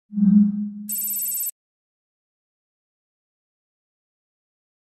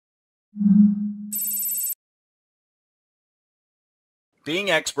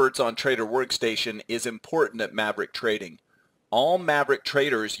Being experts on Trader Workstation is important at Maverick Trading. All Maverick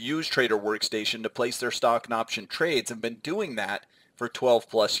traders use Trader Workstation to place their stock and option trades and have been doing that for 12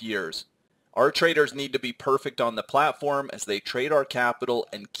 plus years. Our traders need to be perfect on the platform as they trade our capital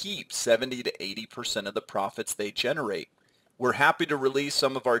and keep 70 to 80% of the profits they generate. We're happy to release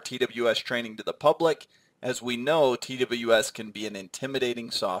some of our TWS training to the public, as we know TWS can be an intimidating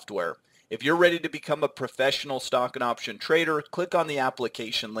software. If you're ready to become a professional stock and option trader, click on the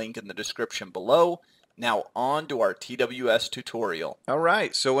application link in the description below. Now on to our TWS tutorial. All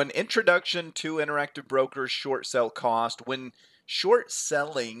right, so an introduction to Interactive Brokers short sell cost. When short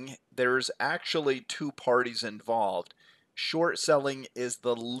selling, there's actually two parties involved. Short selling is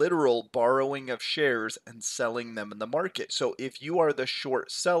the literal borrowing of shares and selling them in the market. So if you are the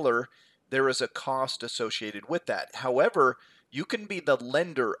short seller, there is a cost associated with that. However, you can be the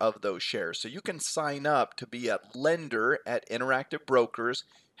lender of those shares. So you can sign up to be a lender at Interactive Brokers,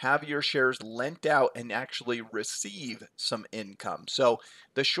 have your shares lent out and actually receive some income. So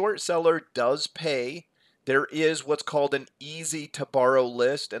the short seller does pay. There is what's called an easy to borrow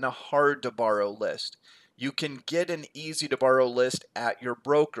list and a hard to borrow list. You can get an easy to borrow list at your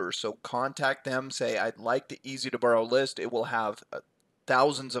broker. So contact them, say, I'd like the easy to borrow list. It will have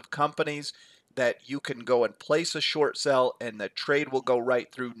thousands of companies that you can go and place a short sell and the trade will go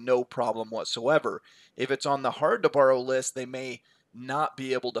right through, no problem whatsoever. If it's on the hard to borrow list, they may not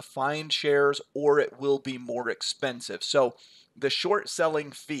be able to find shares or it will be more expensive. So the short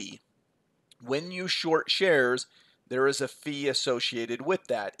selling fee, when you short shares, there is a fee associated with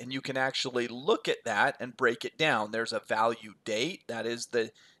that, and you can actually look at that and break it down. There's a value date, that is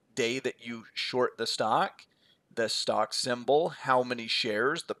the day that you short the stock symbol, how many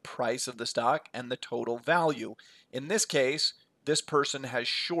shares, the price of the stock, and the total value. In this case, this person has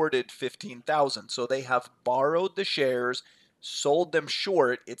shorted 15,000. So they have borrowed the shares, sold them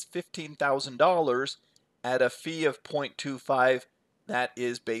short. It's $15,000 at a fee of 0.25. That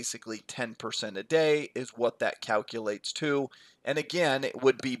is basically 10% a day is what that calculates to. And again, it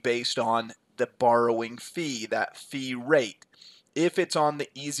would be based on the borrowing fee, that fee rate. If it's on the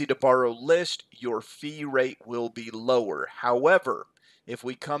easy to borrow list, your fee rate will be lower. However, if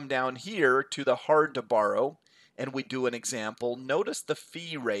we come down here to the hard to borrow and we do an example, notice the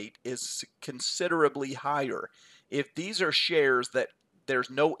fee rate is considerably higher. If these are shares that there's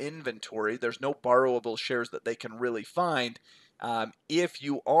no inventory, there's no borrowable shares that they can really find, if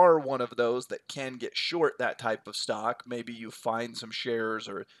you are one of those that can get short that type of stock, maybe you find some shares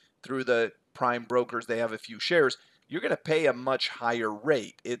or through the prime brokers they have a few shares, you're going to pay a much higher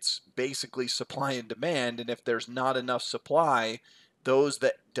rate. It's basically supply and demand, and if there's not enough supply, those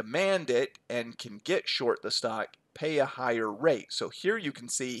that demand it and can get short the stock pay a higher rate. So here you can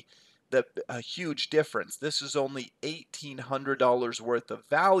see a huge difference. This is only $1,800 worth of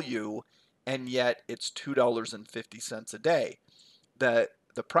value, and yet it's $2.50 a day.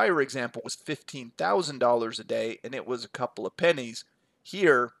 The prior example was $15,000 a day, and it was a couple of pennies.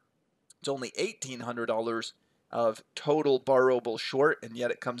 Here, it's only $1,800 of total borrowable short, and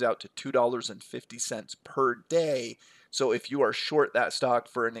yet it comes out to $2.50 per day. So if you are short that stock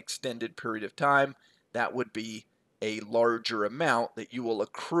for an extended period of time, that would be a larger amount that you will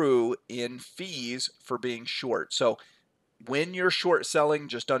accrue in fees for being short. So when you're short selling,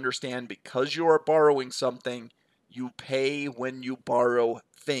 just understand because you are borrowing something, you pay when you borrow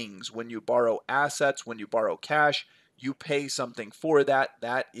things. When you borrow assets, when you borrow cash, you pay something for that.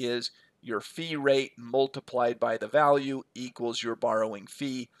 That is your fee rate multiplied by the value equals your borrowing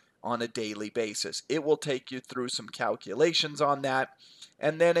fee on a daily basis. It will take you through some calculations on that.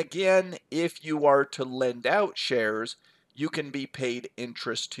 And then again, if you are to lend out shares, you can be paid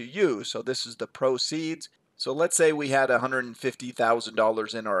interest to you. So this is the proceeds. So let's say we had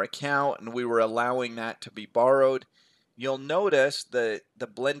 $150,000 in our account and we were allowing that to be borrowed. You'll notice the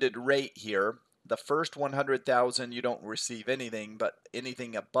blended rate here. The first 100,000 you don't receive anything, but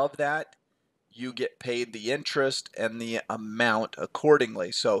anything above that you get paid the interest and the amount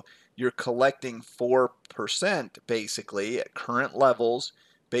accordingly. So you're collecting 4% basically at current levels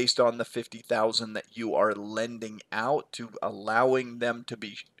based on the 50,000 that you are lending out to allowing them to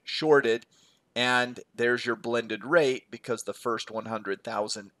be shorted. And there's your blended rate because the first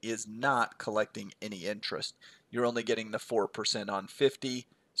 100,000 is not collecting any interest. You're only getting the 4% on 50.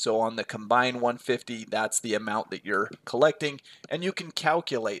 So on the combined 150, that's the amount that you're collecting, and you can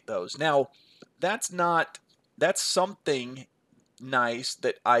calculate those. Now, that's something nice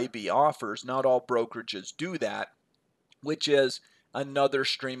that IB offers. Not all brokerages do that, which is another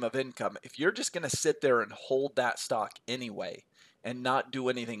stream of income. If you're just going to sit there and hold that stock anyway and not do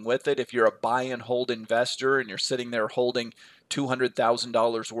anything with it, if you're a buy and hold investor and you're sitting there holding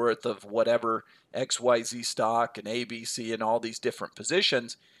 $200,000 worth of whatever XYZ stock and ABC and all these different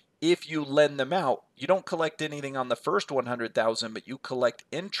positions, if you lend them out, you don't collect anything on the first 100,000, but you collect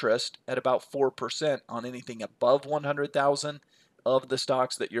interest at about 4% on anything above 100,000 of the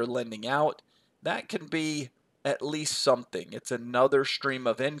stocks that you're lending out. That can be at least something. It's another stream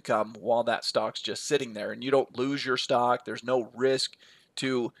of income while that stock's just sitting there, and you don't lose your stock. There's no risk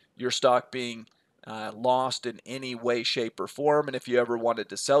to your stock being lost in any way, shape, or form. And if you ever wanted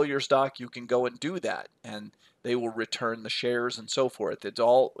to sell your stock, you can go and do that, and they will return the shares and so forth. It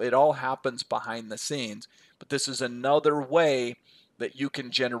all happens behind the scenes, but this is another way that you can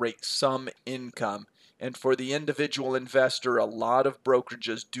generate some income. And for the individual investor, a lot of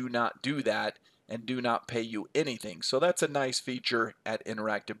brokerages do not do that and do not pay you anything. So that's a nice feature at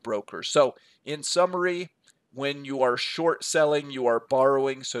Interactive Brokers. So in summary, when you are short selling, you are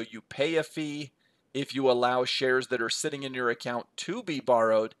borrowing, so you pay a fee. If you allow shares that are sitting in your account to be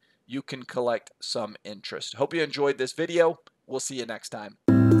borrowed, you can collect some interest. Hope you enjoyed this video. We'll see you next time.